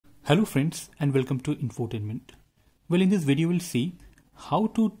Hello friends and welcome to Infotainment. Well, in this video we'll see how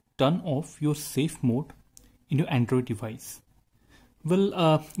to turn off your safe mode in your Android device.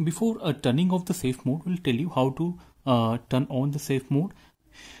 Well, before turning off the safe mode, we'll tell you how to turn on the safe mode.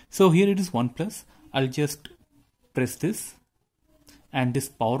 So here it is OnePlus. I'll just press this and this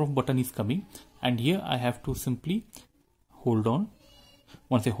power off button is coming, and here I have to simply hold on.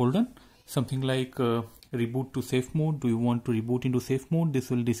 Once I hold on, something like reboot to safe mode. Do you want to reboot into safe mode? This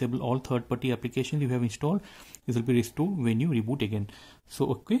will disable all third-party applications you have installed. This will be restored when you reboot again. So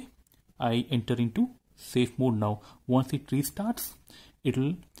okay, I enter into safe mode now. Once it restarts, it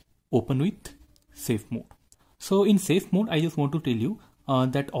will open with safe mode. So in safe mode, I just want to tell you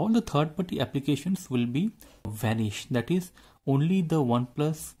that all the third-party applications will be vanished. That is, only the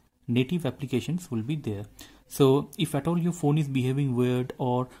OnePlus native applications will be there. So if at all your phone is behaving weird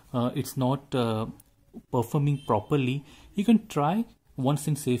or it's not performing properly, you can try once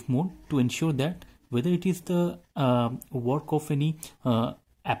in safe mode to ensure that whether it is the work of any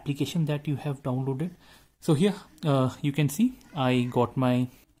application that you have downloaded. So here you can see I got my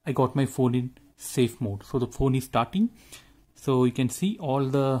phone in safe mode. So the phone is starting. So you can see all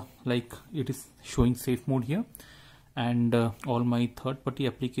the, like, it is showing safe mode here, and all my third-party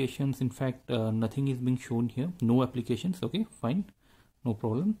applications, in fact nothing is being shown here, no applications. Okay, fine, no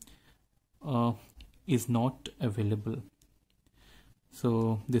problem, is not available.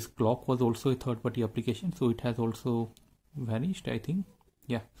 So this clock was also a third-party application, so it has also vanished, I think.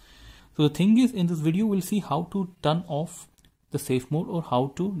 Yeah, so the thing is, in this video we'll see how to turn off the safe mode or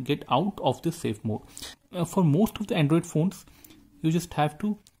how to get out of the safe mode. For most of the Android phones, you just have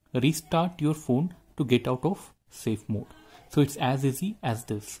to restart your phone to get out of safe mode. So it's as easy as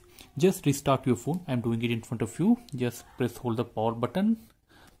this. Just restart your phone. I'm doing it in front of you. Just hold the power button.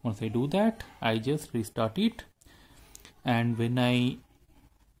 Once I do that, I just restart it, and when I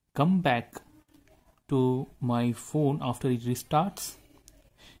come back to my phone after it restarts,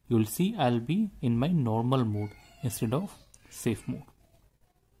 you'll see I'll be in my normal mode instead of safe mode.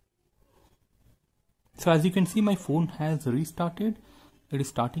 So as you can see, my phone has restarted. It is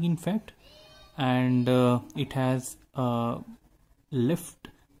starting, in fact, and it has left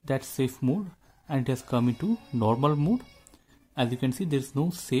that safe mode and it has come into normal mode. As you can see, there is no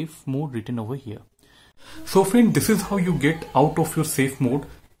safe mode written over here. So friend, this is how you get out of your safe mode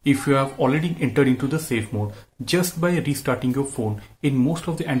if you have already entered into the safe mode. Just by restarting your phone. In most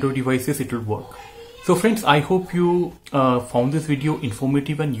of the Android devices it will work. So friends, I hope you found this video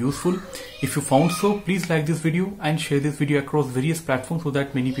informative and useful. If you found so, please like this video and share this video across various platforms so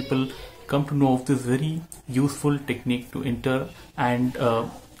that many people come to know of this very useful technique to enter and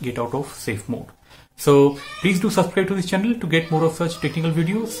get out of safe mode. So please do subscribe to this channel to get more of such technical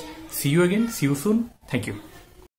videos. See you again. See you soon. Thank you.